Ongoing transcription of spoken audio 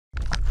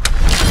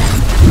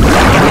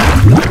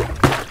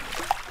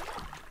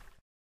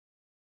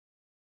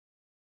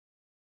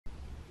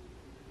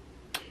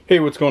Hey,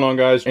 what's going on,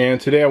 guys?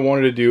 And today I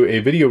wanted to do a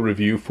video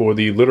review for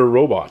the litter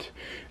robot.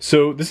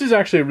 So this is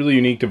actually a really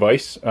unique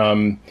device.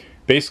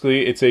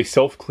 Basically, it's a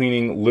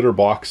self-cleaning litter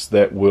box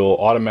that will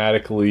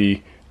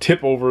automatically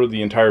tip over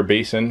the entire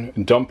basin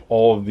and dump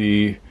all of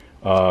the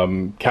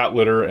cat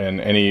litter and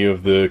any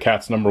of the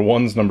cat's number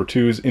ones, number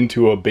twos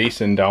into a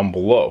basin down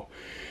below.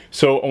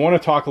 So I want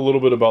to talk a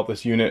little bit about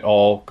this unit.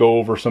 I'll go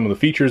over some of the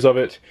features of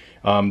it,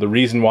 the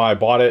reason why I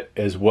bought it,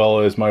 as well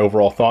as my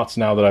overall thoughts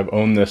now that I've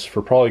owned this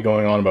for probably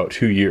going on about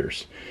 2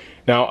 years.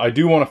 Now, I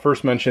do want to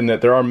first mention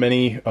that there are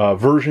many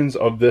versions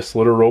of this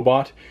litter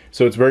robot,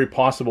 so it's very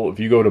possible if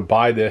you go to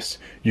buy this,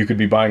 you could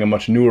be buying a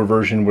much newer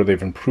version where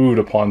they've improved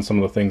upon some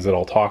of the things that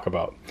I'll talk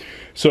about.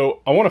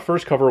 So I want to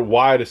first cover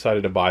why I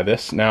decided to buy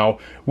this. Now,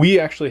 we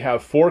actually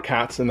have 4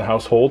 cats in the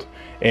household,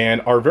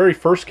 and our very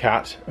first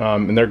cat,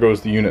 and there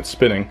goes the unit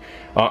spinning,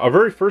 our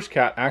very first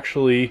cat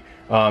actually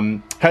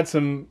had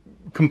some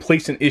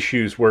complacent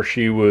issues where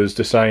she was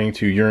deciding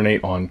to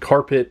urinate on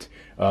carpet,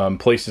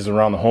 places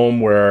around the home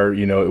where,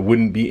 you know, it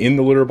wouldn't be in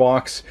the litter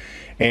box.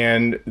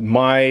 And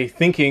my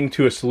thinking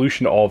to a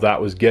solution to all of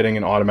that was getting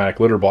an automatic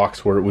litter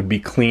box where it would be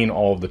clean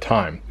all of the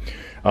time.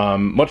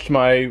 Much to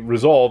my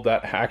resolve,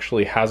 that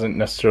actually hasn't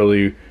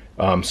necessarily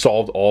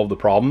solved all of the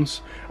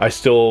problems. I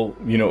still,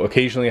 you know,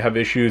 occasionally have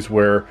issues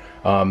where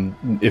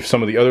if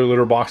some of the other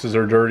litter boxes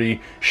are dirty,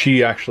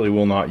 she actually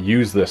will not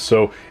use this.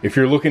 So if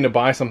you're looking to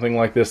buy something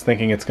like this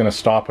thinking it's going to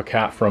stop a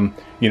cat from,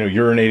 you know,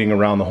 urinating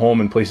around the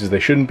home in places they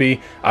shouldn't be,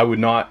 I would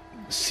not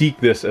seek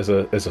this as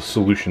a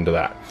solution to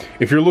that.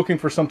 If you're looking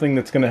for something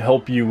that's going to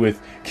help you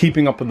with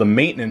keeping up with the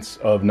maintenance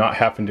of not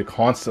having to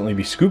constantly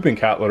be scooping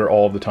cat litter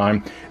all of the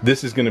time,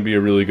 this is going to be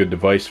a really good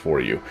device for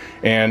you.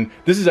 And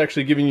this is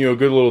actually giving you a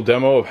good little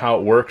demo of how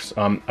it works.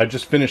 I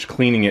just finished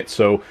cleaning it,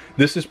 so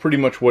this is pretty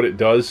much what it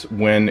does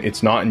when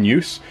it's not in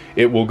use.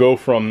 It will go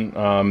from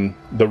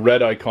the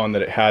red icon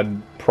that it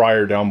had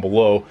prior down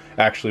below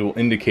actually will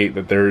indicate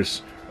that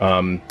there's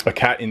a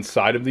cat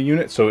inside of the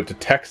unit, so it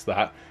detects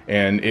that,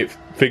 and it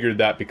figured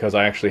that because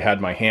I actually had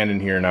my hand in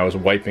here and I was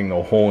wiping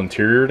the whole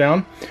interior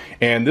down.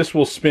 And this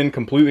will spin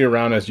completely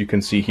around, as you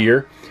can see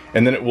here,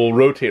 and then it will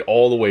rotate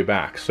all the way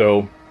back.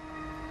 So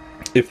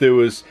if there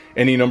was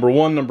any number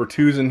one, number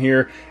twos in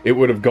here, it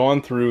would have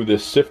gone through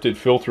this sifted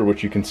filter,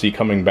 which you can see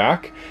coming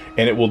back,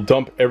 and it will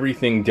dump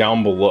everything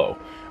down below.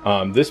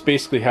 This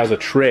basically has a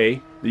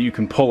tray that you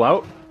can pull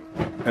out,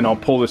 and I'll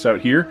pull this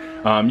out here.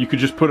 You could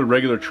just put a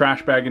regular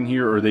trash bag in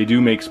here, or they do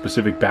make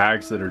specific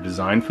bags that are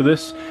designed for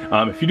this.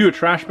 If you do a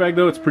trash bag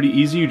though, it's pretty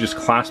easy. You just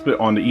clasp it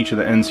onto each of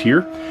the ends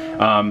here.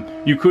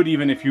 You could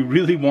even, if you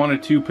really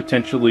wanted to,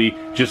 potentially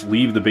just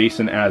leave the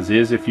basin as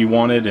is if you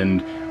wanted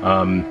and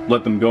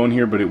let them go in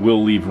here, but it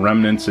will leave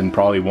remnants and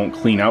probably won't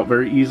clean out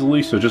very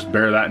easily, so just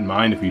bear that in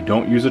mind if you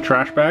don't use a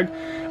trash bag.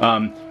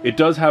 It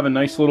does have a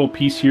nice little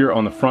piece here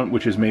on the front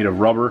which is made of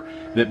rubber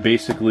that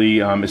basically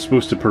is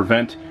supposed to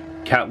prevent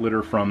cat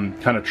litter from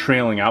kind of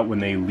trailing out when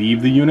they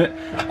leave the unit.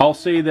 I'll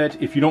say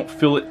that if you don't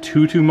fill it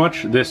too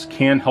much, this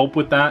can help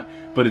with that,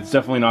 but it's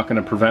definitely not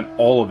going to prevent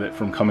all of it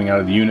from coming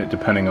out of the unit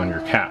depending on your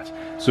cat.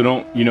 So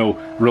don't, you know,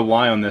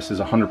 rely on this as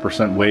a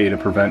 100% way to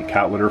prevent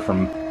cat litter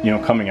from, you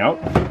know, coming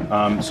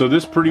out. So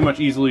this pretty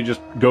much easily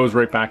just goes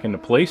right back into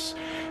place.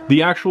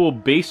 The actual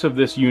base of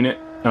this unit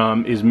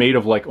is made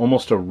of like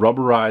almost a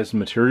rubberized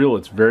material.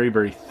 It's very,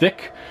 very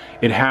thick.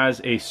 It has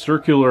a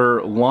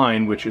circular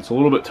line, which it's a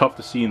little bit tough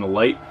to see in the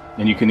light,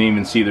 and you can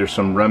even see there's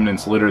some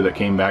remnants litter that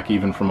came back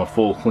even from a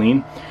full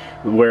clean,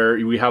 where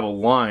we have a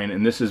line,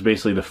 and this is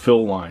basically the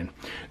fill line.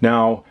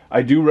 Now,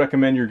 I do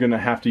recommend you're going to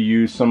have to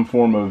use some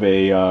form of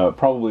a,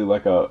 probably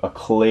like a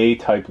clay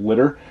type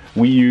litter.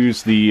 We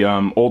use the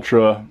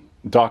Ultra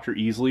Dr.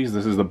 Easley's.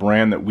 This is the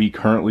brand that we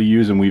currently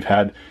use, and we've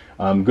had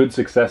good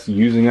success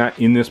using that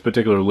in this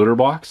particular litter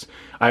box.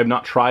 I have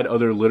not tried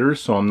other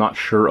litters, so I'm not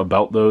sure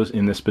about those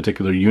in this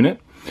particular unit.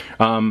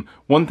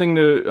 One thing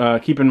to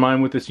keep in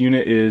mind with this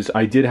unit is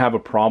I did have a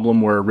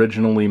problem where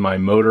originally my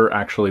motor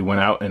actually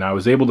went out, and I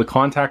was able to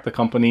contact the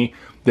company.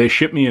 They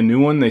shipped me a new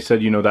one. They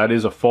said, you know, that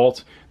is a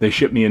fault. They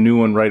shipped me a new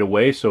one right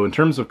away. So in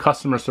terms of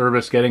customer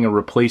service, getting a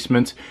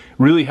replacement,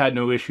 really had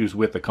no issues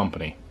with the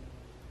company.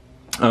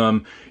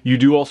 You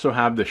do also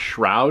have the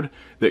shroud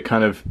that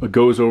kind of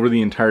goes over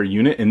the entire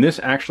unit, and this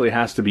actually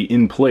has to be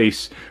in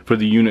place for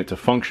the unit to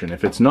function.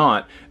 If it's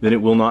not, then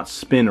it will not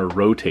spin or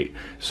rotate.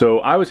 So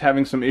I was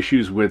having some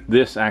issues with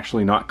this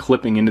actually not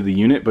clipping into the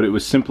unit, but it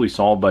was simply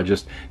solved by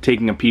just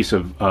taking a piece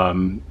of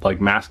like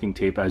masking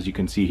tape, as you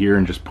can see here,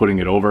 and just putting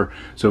it over.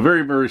 So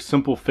very, very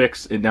simple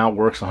fix. It now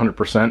works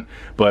 100%,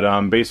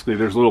 but basically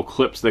there's little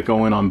clips that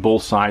go in on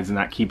both sides, and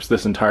that keeps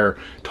this entire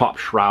top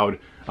shroud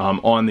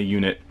on the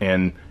unit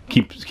and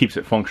keeps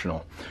it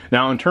functional.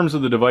 Now in terms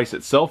of the device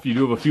itself, you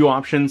do have a few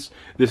options.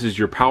 This is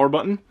your power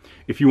button.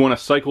 If you want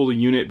to cycle the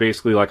unit,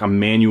 basically like a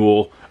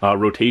manual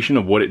rotation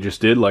of what it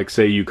just did, like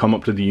say you come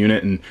up to the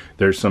unit and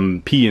there's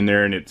some pee in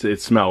there and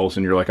it smells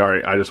and you're like, all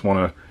right, I just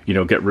want to, you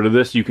know, get rid of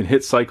this, you can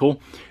hit cycle.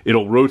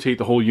 It'll rotate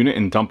the whole unit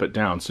and dump it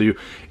down. So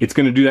it's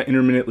going to do that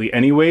intermittently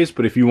anyways,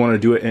 but if you want to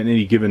do it at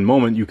any given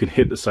moment, you can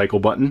hit the cycle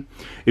button.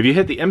 If you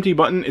hit the empty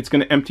button, it's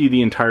going to empty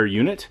the entire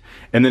unit.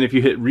 And then if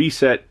you hit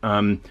reset,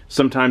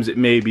 sometimes it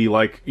may be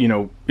like, you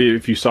know,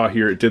 if you saw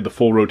here, it did the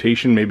full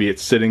rotation, maybe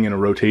it's sitting in a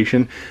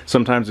rotation.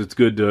 Sometimes it's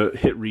good to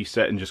hit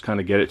reset and just kind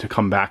of get it to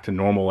come back to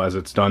normal as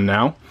it's done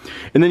now.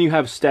 And then you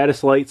have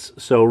status lights.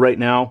 So right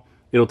now,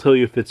 it'll tell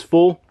you if it's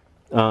full,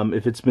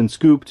 if it's been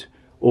scooped,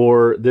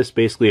 or this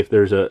basically if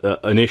there's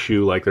an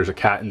issue, like there's a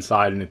cat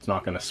inside and it's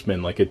not going to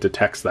spin, like it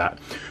detects that.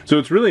 So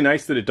it's really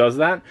nice that it does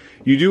that.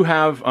 You do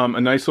have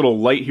a nice little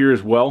light here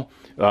as well.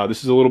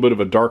 This is a little bit of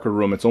a darker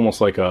room. It's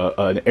almost like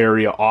an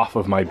area off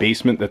of my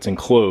basement that's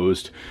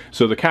enclosed.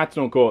 So the cats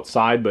don't go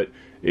outside, but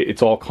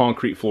it's all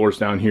concrete floors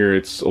down here.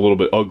 It's a little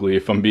bit ugly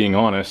if I'm being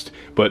honest,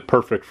 but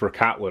perfect for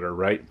cat litter,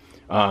 right?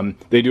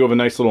 They do have a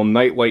nice little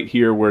night light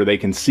here where they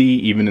can see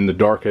even in the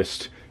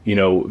darkest, you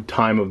know,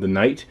 time of the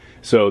night.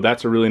 So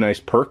that's a really nice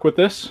perk with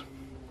this.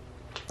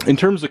 In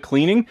terms of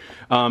cleaning,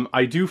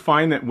 I do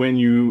find that when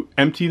you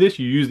empty this,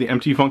 you use the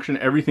empty function,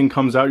 everything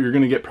comes out. You're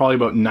going to get probably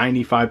about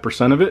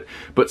 95% of it,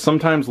 but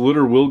sometimes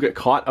litter will get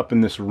caught up in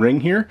this ring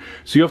here.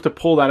 So you have to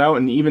pull that out,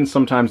 and even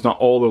sometimes not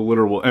all the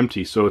litter will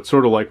empty. So it's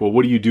sort of like, well,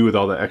 what do you do with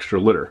all the extra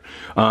litter?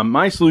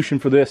 My solution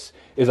for this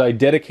is I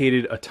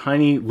dedicated a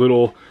tiny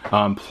little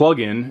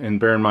plug-in, and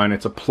bear in mind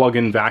it's a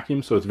plug-in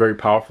vacuum, so it's very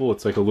powerful.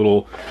 It's like a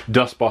little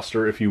dust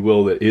buster, if you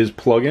will, that is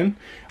plug-in.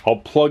 I'll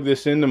plug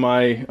this into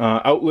my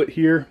outlet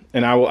here,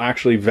 and I will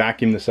actually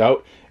vacuum this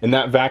out. And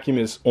that vacuum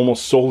is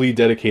almost solely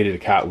dedicated to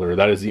cat litter.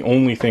 That is the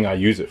only thing I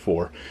use it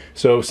for.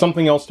 So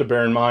something else to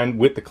bear in mind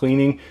with the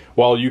cleaning,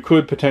 while you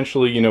could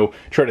potentially, you know,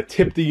 try to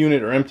tip the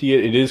unit or empty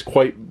it, it is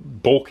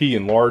quite bulky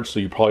and large,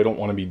 so you probably don't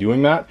want to be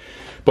doing that.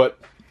 But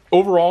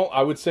overall,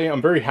 I would say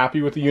I'm very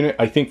happy with the unit.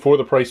 I think for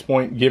the price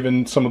point,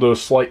 given some of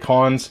those slight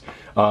cons,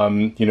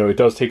 you know, it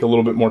does take a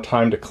little bit more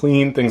time to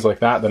clean, things like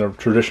that, than a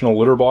traditional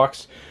litter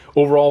box.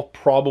 Overall,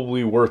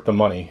 probably worth the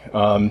money.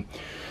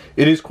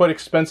 It is quite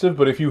expensive,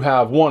 but if you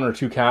have 1 or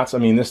 2 cats, I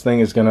mean, this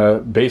thing is going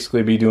to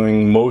basically be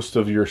doing most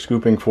of your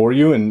scooping for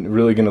you and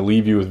really going to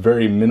leave you with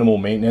very minimal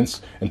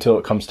maintenance until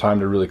it comes time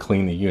to really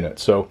clean the unit.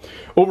 So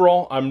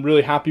overall, I'm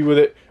really happy with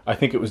it. I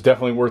think it was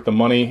definitely worth the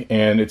money,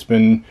 and it's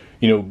been,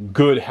 you know,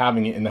 good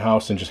having it in the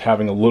house and just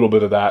having a little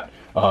bit of that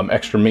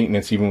extra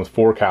maintenance, even with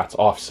 4 cats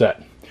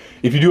offset.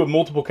 If you do have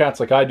multiple cats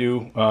like I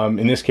do,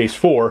 in this case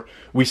 4,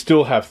 we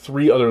still have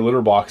 3 other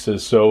litter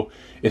boxes, so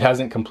it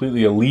hasn't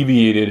completely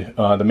alleviated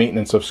the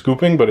maintenance of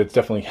scooping, but it's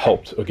definitely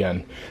helped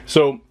again.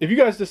 So if you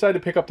guys decide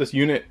to pick up this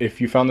unit, if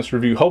you found this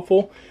review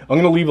helpful, I'm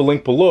going to leave a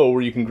link below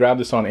where you can grab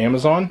this on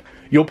Amazon.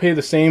 You'll pay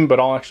the same,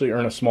 but I'll actually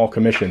earn a small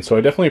commission, so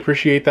I definitely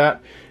appreciate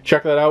that.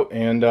 Check that out,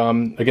 and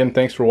again,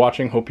 thanks for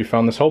watching. Hope you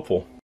found this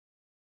helpful.